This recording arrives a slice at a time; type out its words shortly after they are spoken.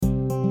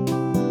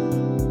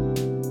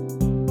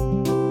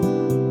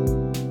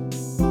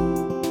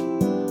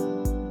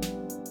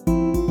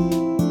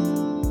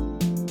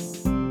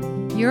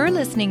You're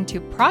listening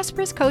to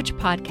Prosperous Coach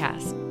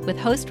Podcast with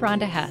host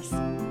Rhonda Hess,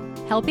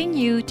 helping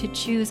you to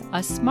choose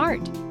a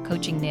smart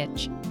coaching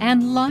niche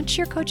and launch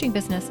your coaching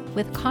business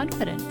with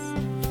confidence.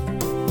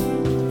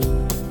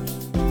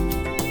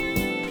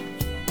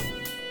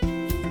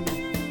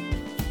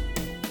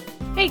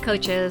 Hey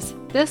coaches,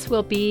 this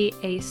will be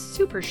a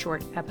super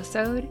short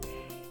episode,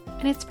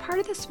 and it's part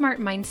of the Smart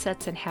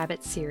Mindsets and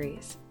Habits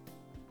series.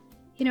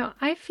 You know,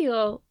 I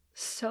feel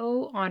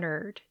so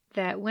honored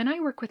that when I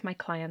work with my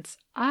clients,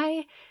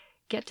 I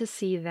get to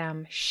see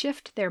them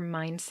shift their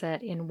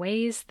mindset in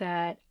ways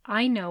that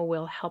I know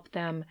will help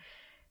them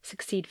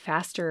succeed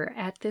faster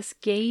at this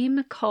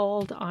game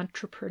called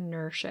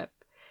entrepreneurship.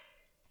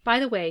 By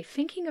the way,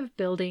 thinking of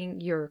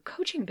building your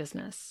coaching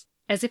business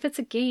as if it's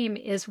a game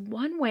is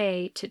one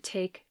way to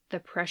take the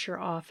pressure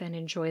off and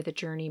enjoy the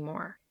journey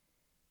more.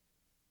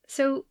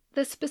 So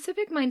the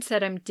specific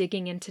mindset I'm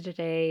digging into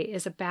today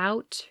is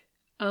about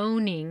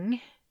owning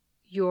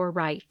your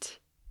right.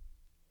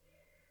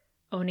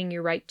 Owning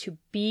your right to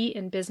be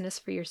in business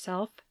for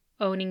yourself,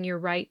 owning your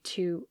right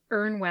to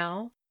earn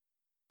well,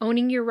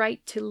 owning your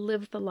right to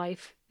live the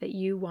life that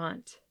you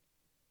want.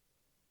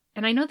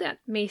 And I know that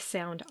may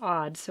sound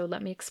odd, so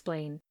let me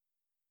explain.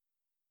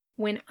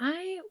 When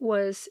I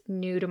was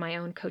new to my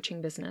own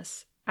coaching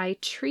business, I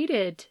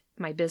treated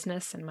my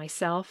business and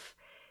myself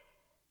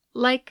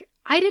like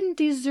I didn't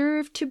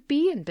deserve to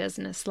be in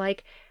business,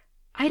 like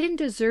I didn't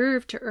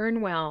deserve to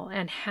earn well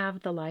and have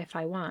the life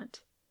I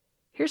want.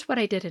 Here's what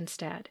I did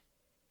instead.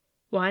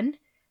 1,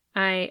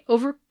 I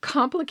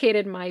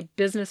overcomplicated my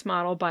business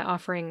model by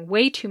offering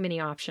way too many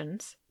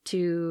options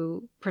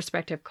to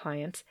prospective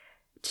clients.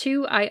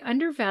 2, I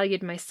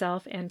undervalued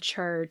myself and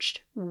charged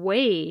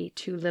way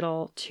too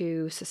little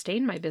to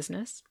sustain my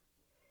business.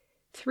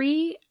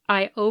 3,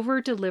 I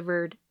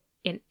over-delivered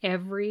in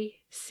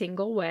every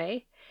single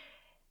way.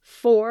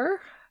 4,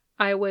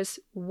 I was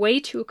way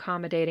too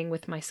accommodating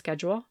with my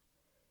schedule.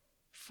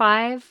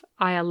 5,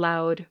 I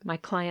allowed my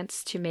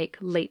clients to make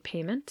late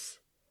payments.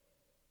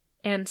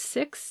 And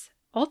 6,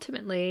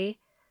 ultimately,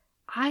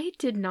 I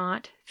did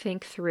not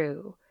think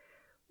through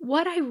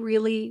what I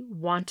really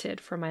wanted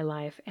for my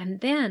life,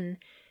 and then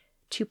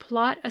to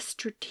plot a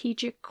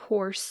strategic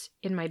course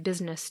in my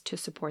business to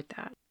support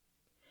that.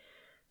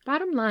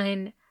 Bottom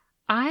line,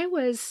 I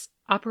was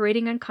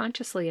operating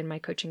unconsciously in my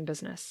coaching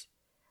business.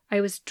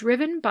 I was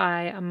driven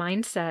by a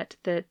mindset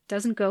that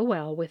doesn't go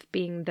well with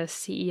being the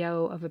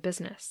CEO of a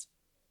business.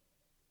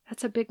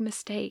 That's a big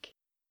mistake.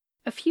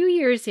 A few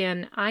years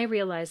in, I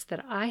realized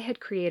that I had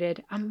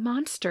created a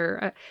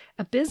monster,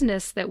 a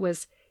business that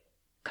was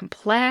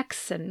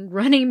complex and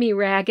running me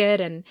ragged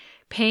and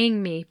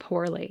paying me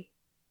poorly.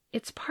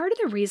 It's part of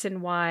the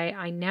reason why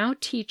I now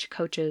teach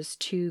coaches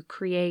to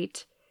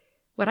create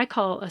what I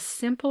call a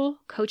simple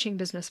coaching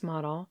business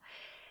model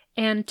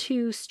and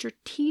to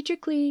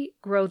strategically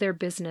grow their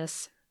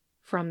business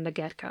from the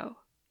get-go,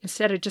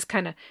 instead of just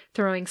kind of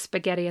throwing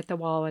spaghetti at the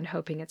wall and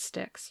hoping it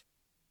sticks.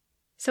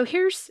 So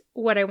here's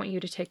what I want you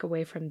to take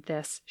away from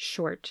this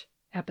short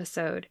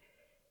episode.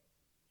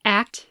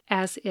 Act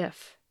as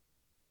if.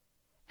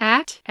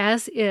 Act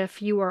as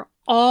if you are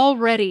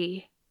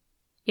already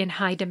in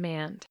high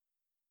demand.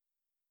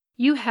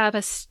 You have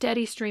a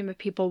steady stream of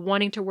people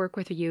wanting to work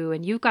with you,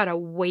 and you've got a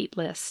wait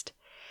list.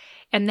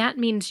 And that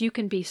means you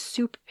can be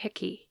super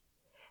picky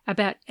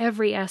about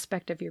every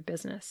aspect of your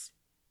business.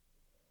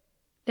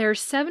 There are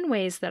 7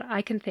 ways that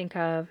I can think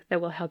of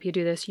that will help you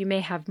do this. You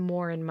may have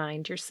more in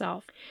mind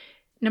yourself.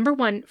 Number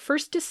 1,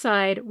 first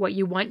decide what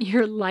you want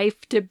your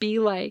life to be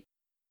like.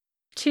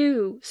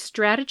 2,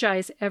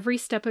 strategize every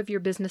step of your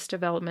business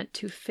development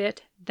to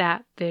fit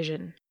that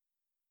vision.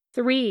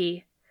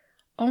 3,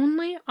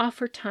 only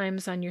offer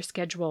times on your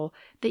schedule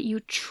that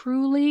you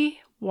truly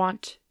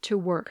want to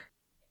work.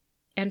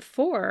 And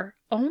 4,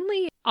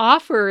 only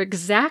offer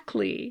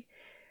exactly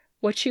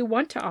what you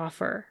want to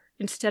offer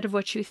instead of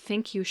what you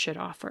think you should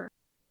offer.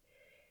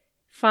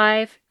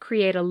 5,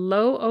 create a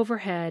low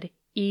overhead,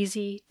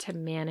 easy to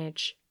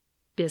manage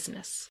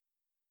business.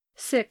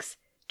 6,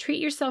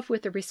 treat yourself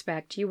with the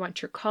respect you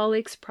want your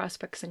colleagues,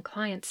 prospects, and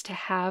clients to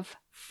have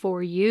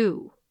for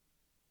you.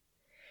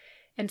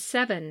 And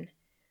 7,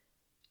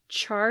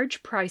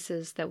 charge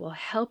prices that will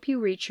help you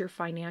reach your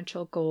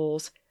financial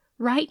goals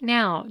right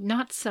now,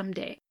 not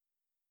someday.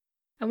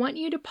 I want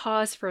you to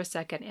pause for a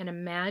second and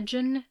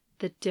imagine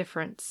the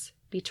difference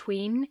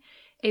between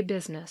a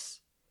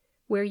business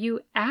where you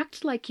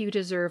act like you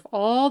deserve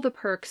all the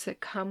perks that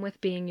come with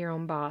being your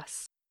own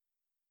boss,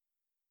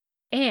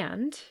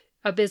 and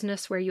a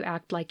business where you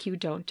act like you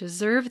don't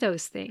deserve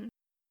those things.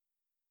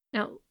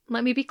 Now,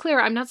 let me be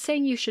clear. I'm not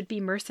saying you should be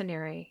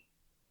mercenary.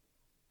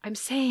 I'm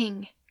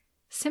saying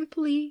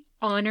simply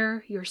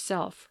honor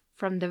yourself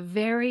from the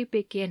very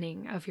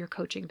beginning of your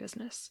coaching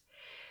business.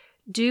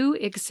 Do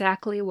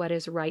exactly what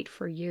is right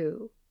for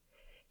you.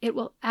 It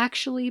will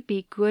actually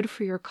be good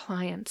for your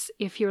clients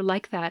if you're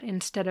like that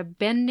instead of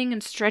bending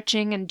and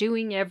stretching and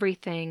doing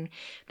everything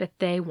that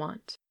they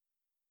want.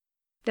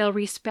 They'll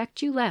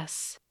respect you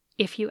less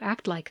if you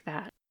act like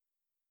that.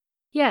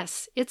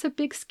 Yes, it's a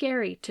big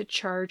scary to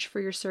charge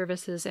for your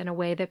services in a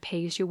way that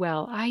pays you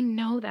well. I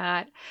know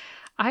that.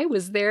 I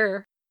was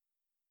there.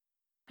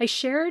 I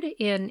shared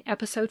in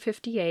episode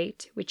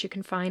 58, which you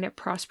can find at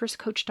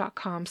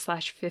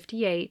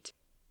prosperouscoach.com/58,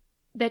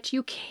 that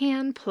you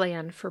can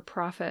plan for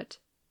profit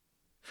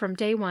from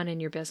day one in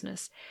your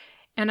business.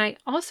 And I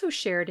also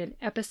shared in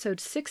episode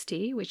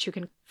 60, which you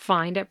can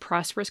find at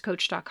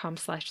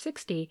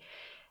prosperouscoach.com/60,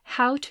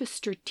 how to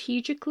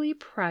strategically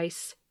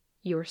price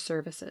your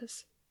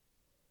services.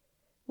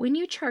 When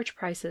you charge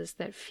prices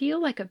that feel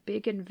like a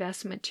big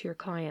investment to your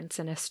clients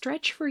and a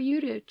stretch for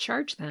you to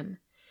charge them,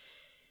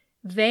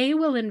 they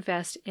will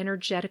invest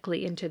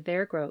energetically into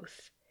their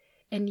growth,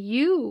 and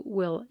you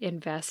will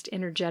invest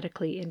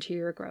energetically into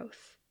your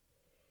growth.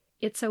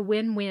 It's a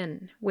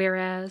win-win,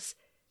 whereas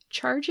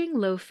charging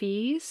low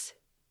fees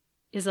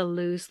is a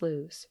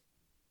lose-lose.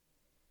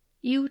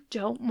 You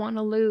don't want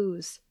to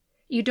lose.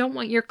 You don't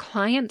want your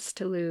clients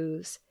to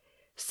lose.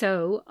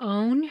 So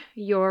own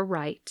your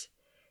right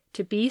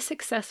to be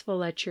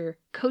successful at your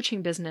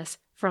coaching business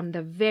from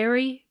the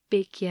very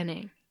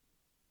beginning.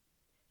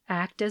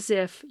 Act as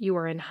if you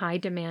are in high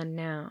demand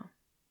now.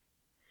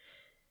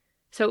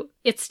 So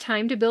it's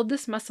time to build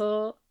this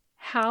muscle.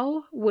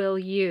 How will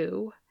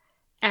you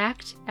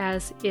act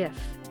as if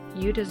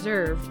you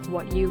deserve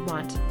what you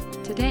want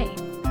today?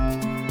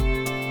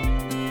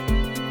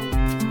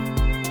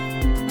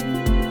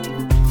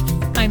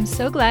 I'm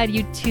so glad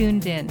you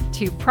tuned in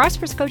to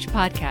Prosperous Coach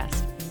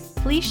Podcast.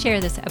 Please share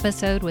this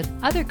episode with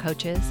other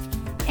coaches.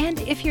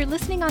 And if you're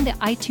listening on the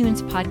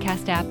iTunes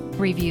podcast app,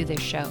 review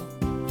this show.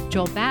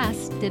 Joel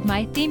Bass did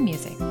my theme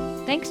music.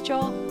 Thanks,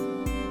 Joel.